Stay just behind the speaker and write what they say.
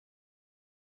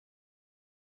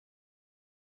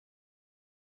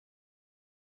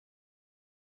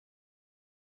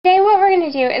Today what we're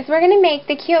going to do is we're going to make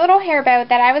the cute little hair bow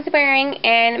that I was wearing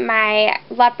in my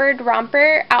leopard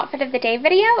romper outfit of the day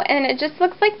video, and it just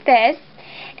looks like this.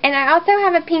 And I also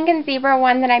have a pink and zebra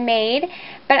one that I made,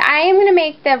 but I am going to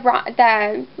make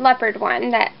the leopard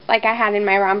one that like I had in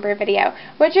my romper video.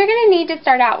 What you're going to need to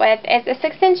start out with is a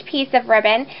 6-inch piece of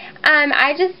ribbon.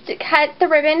 I just cut the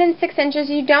ribbon in 6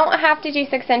 inches. You don't have to do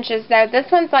 6 inches though. This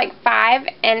one's like 5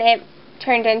 and it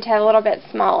turned into a little bit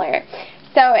smaller.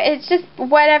 So it's just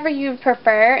whatever you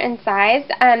prefer in size.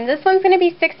 This one's going to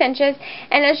be 6 inches,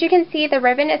 and as you can see, the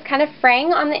ribbon is kind of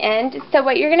fraying on the end. So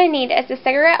what you're going to need is a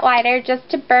cigarette lighter just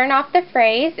to burn off the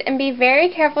frays, and be very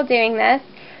careful doing this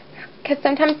because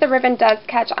sometimes the ribbon does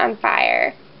catch on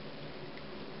fire.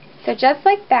 So just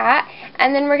like that,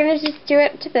 and then we're going to just do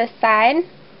it to this side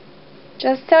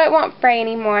just so it won't fray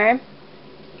anymore.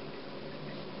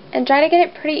 And try to get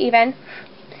it pretty even.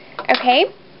 Okay,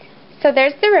 so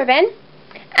there's the ribbon.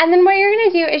 And then what you're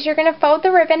going to do is you're going to fold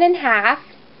the ribbon in half,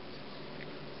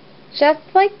 just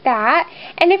like that.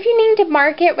 And if you need to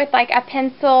mark it with like a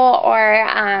pencil or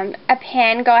a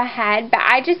pen, go ahead. But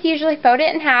I just usually fold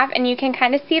it in half, and you can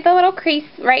kind of see the little crease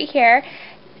right here.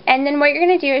 And then what you're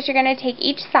going to do is you're going to take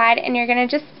each side and you're going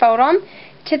to just fold them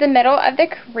to the middle of the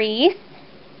crease.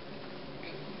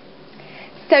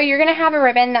 So you're going to have a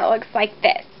ribbon that looks like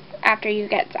this after you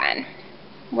get done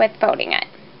with folding it.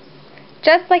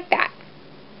 Just like that.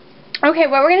 Okay,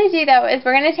 what we're going to do though is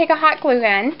we're going to take a hot glue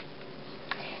gun,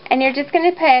 and you're just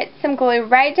going to put some glue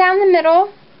right down the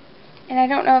middle, and I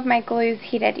don't know if my glue's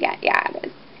heated yet. Yeah, it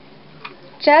is.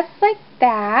 Just like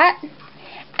that.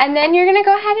 And then you're going to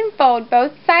go ahead and fold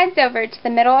both sides over to the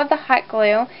middle of the hot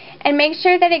glue, and make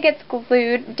sure that it gets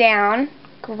glued down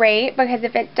great, because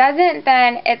if it doesn't,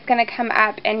 then it's going to come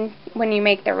up and when you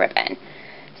make the ribbon.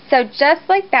 So just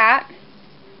like that.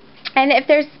 And if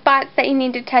there's spots that you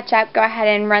need to touch up, go ahead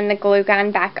and run the glue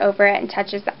gun back over it and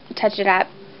touch it up.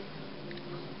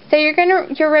 So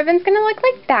your ribbon's gonna look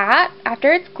like that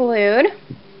after it's glued.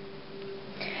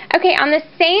 Okay, on the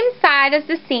same side as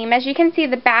the seam, as you can see,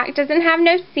 the back doesn't have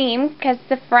no seam because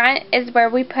the front is where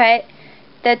we put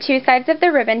the two sides of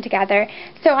the ribbon together.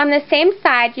 So on the same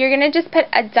side, you're gonna just put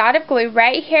a dot of glue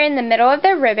right here in the middle of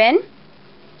the ribbon.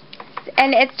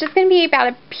 And it's just going to be about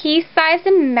a pea-sized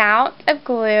amount of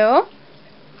glue.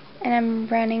 And I'm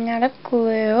running out of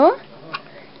glue.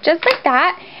 Just like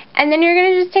that. And then you're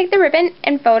going to just take the ribbon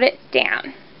and fold it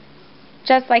down.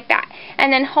 Just like that.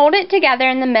 And then hold it together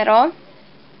in the middle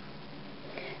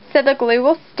so the glue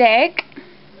will stick.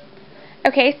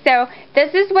 Okay, so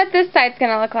this is what this side's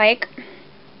going to look like.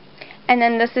 And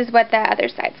then this is what the other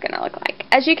side's going to look like.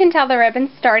 As you can tell, the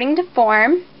ribbon's starting to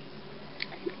form.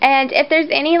 And if there's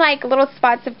any like little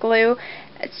spots of glue,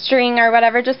 string or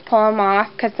whatever, just pull them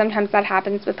off, because sometimes that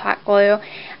happens with hot glue.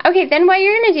 Okay, then what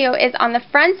you're going to do is on the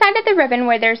front side of the ribbon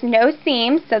where there's no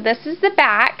seams, so this is the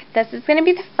back, this is going to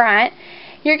be the front,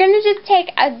 you're going to just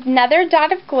take another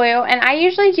dot of glue, and I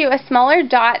usually do a smaller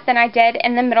dot than I did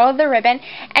in the middle of the ribbon,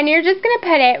 and you're just going to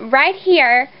put it right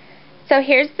here. So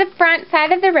here's the front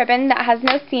side of the ribbon that has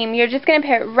no seam. You're just going to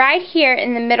put it right here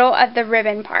in the middle of the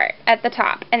ribbon part at the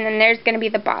top. And then there's going to be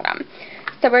the bottom.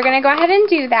 So we're going to go ahead and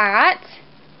do that.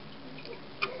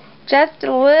 Just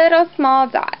a little small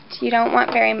dot. You don't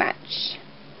want very much.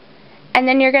 And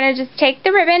then you're going to just take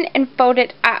the ribbon and fold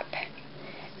it up.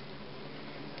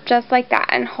 Just like that.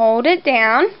 And hold it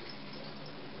down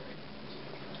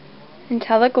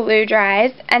until the glue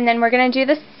dries, and then we're going to do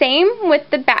the same with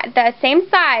the same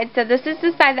side. So this is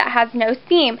the side that has no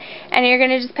seam, and you're going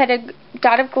to just put a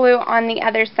dot of glue on the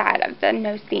other side of the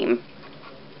no seam.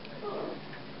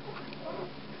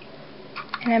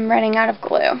 And I'm running out of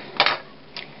glue.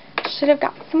 Should have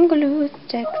got some glue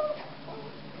sticks.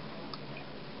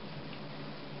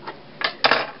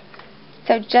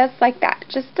 So just like that,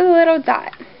 just a little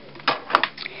dot.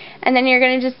 And then you're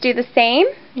going to just do the same.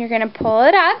 You're going to pull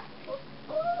it up.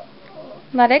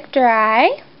 Let it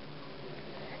dry.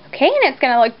 Okay, and it's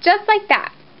going to look just like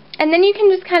that. And then you can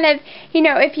just kind of, you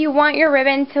know, if you want your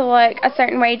ribbon to look a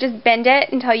certain way, just bend it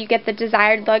until you get the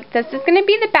desired look. This is going to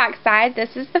be the back side.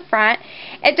 This is the front.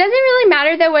 It doesn't really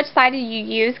matter, though, which side you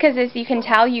use, because as you can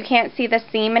tell, you can't see the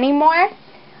seam anymore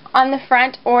on the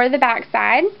front or the back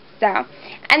side. So,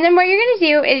 and then what you're going to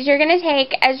do is you're going to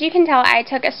take, as you can tell, I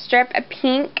took a strip of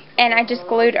pink and I just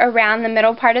glued around the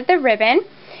middle part of the ribbon.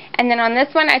 And then on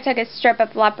this one, I took a strip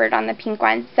of leopard on the pink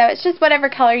one. So it's just whatever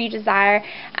color you desire.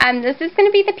 This is going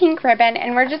to be the pink ribbon,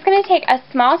 and we're just going to take a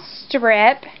small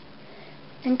strip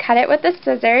and cut it with the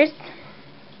scissors.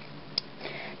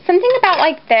 something about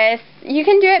like this, you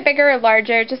can do it bigger or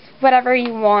larger, just whatever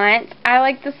you want. I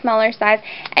like the smaller size.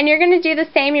 And you're going to do the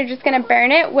same. You're just going to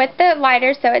burn it with the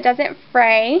lighter so it doesn't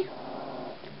fray.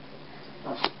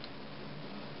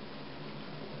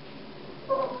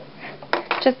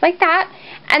 Just like that.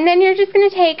 And then you're just going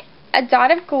to take a dot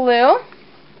of glue.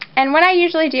 And what I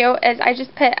usually do is I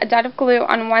just put a dot of glue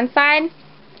on one side.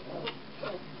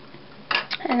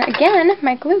 And again,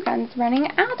 my glue gun's running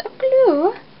out of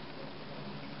glue.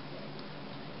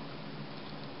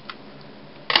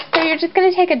 So you're just going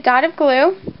to take a dot of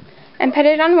glue and put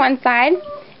it on one side.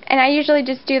 And I usually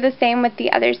just do the same with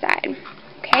the other side.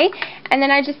 Okay? And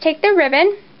then I just take the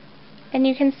ribbon, and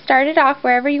you can start it off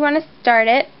wherever you want to start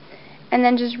it. And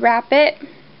then just wrap it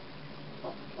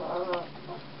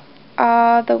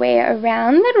all the way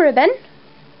around the ribbon.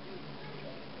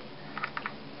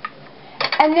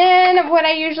 And then what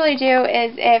I usually do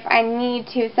is if I need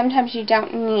to, sometimes you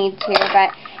don't need to,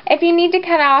 but if you need to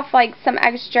cut off like some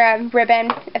extra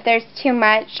ribbon, if there's too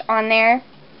much on there,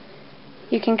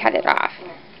 you can cut it off.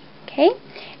 Okay?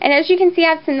 And as you can see,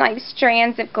 I have some like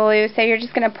strands of glue, so you're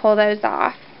just going to pull those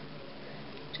off.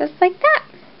 Just like that.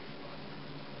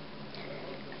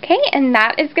 Okay, and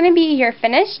that is going to be your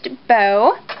finished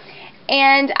bow.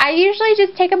 And I usually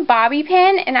just take a bobby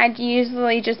pin, and I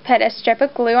usually just put a strip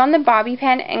of glue on the bobby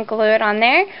pin and glue it on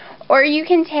there. Or you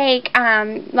can take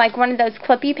like one of those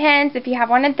clippy pins, if you have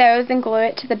one of those, and glue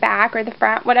it to the back or the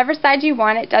front, whatever side you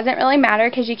want. It doesn't really matter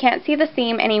because you can't see the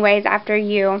seam anyways after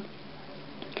you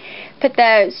put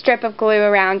the strip of glue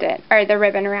around it, or the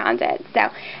ribbon around it. So,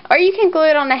 or you can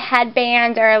glue it on a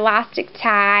headband or elastic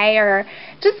tie, or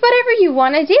just whatever you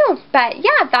want to do. But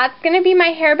yeah, that's going to be my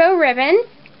hair bow ribbon.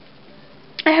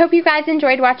 I hope you guys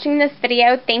enjoyed watching this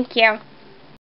video. Thank you.